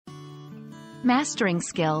Mastering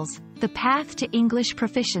skills, the path to English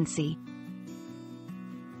proficiency.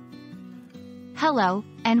 Hello,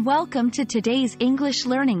 and welcome to today's English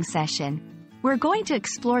learning session. We're going to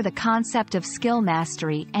explore the concept of skill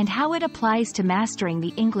mastery and how it applies to mastering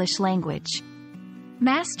the English language.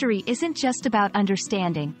 Mastery isn't just about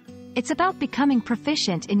understanding. It's about becoming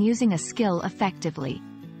proficient in using a skill effectively.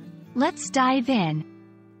 Let's dive in.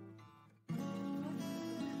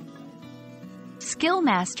 Skill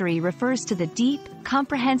mastery refers to the deep,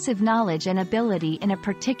 comprehensive knowledge and ability in a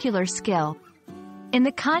particular skill. In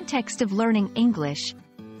the context of learning English,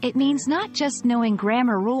 it means not just knowing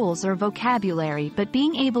grammar rules or vocabulary but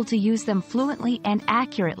being able to use them fluently and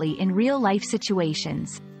accurately in real-life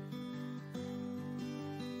situations.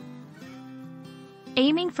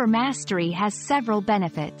 Aiming for mastery has several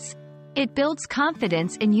benefits. It builds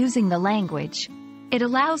confidence in using the language. It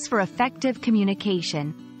allows for effective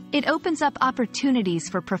communication. It opens up opportunities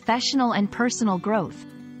for professional and personal growth.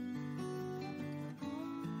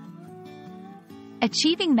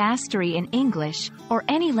 Achieving mastery in English, or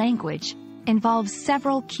any language, involves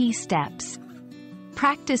several key steps.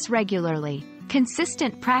 Practice regularly.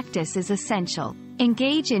 Consistent practice is essential.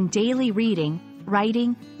 Engage in daily reading,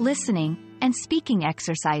 writing, listening, and speaking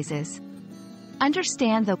exercises.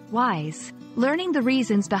 Understand the whys. Learning the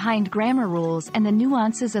reasons behind grammar rules and the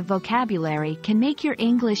nuances of vocabulary can make your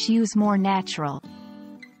English use more natural.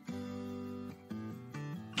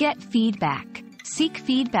 Get feedback. Seek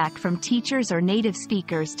feedback from teachers or native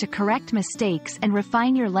speakers to correct mistakes and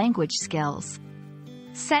refine your language skills.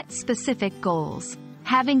 Set specific goals.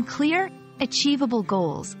 Having clear, achievable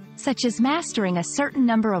goals, such as mastering a certain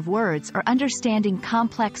number of words or understanding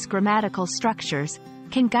complex grammatical structures,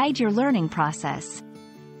 can guide your learning process.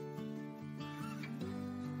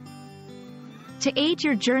 To aid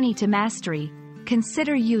your journey to mastery,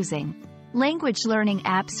 consider using language learning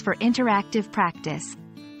apps for interactive practice,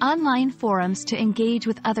 online forums to engage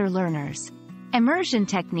with other learners, immersion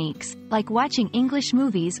techniques, like watching English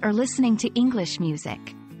movies or listening to English music.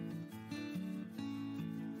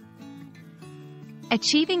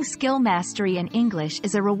 Achieving skill mastery in English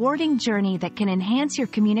is a rewarding journey that can enhance your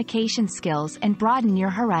communication skills and broaden your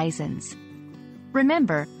horizons.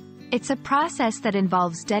 Remember, it's a process that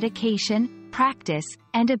involves dedication, practice,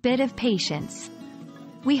 and a bit of patience.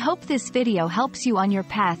 We hope this video helps you on your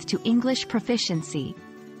path to English proficiency.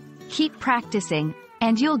 Keep practicing,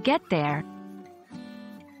 and you'll get there.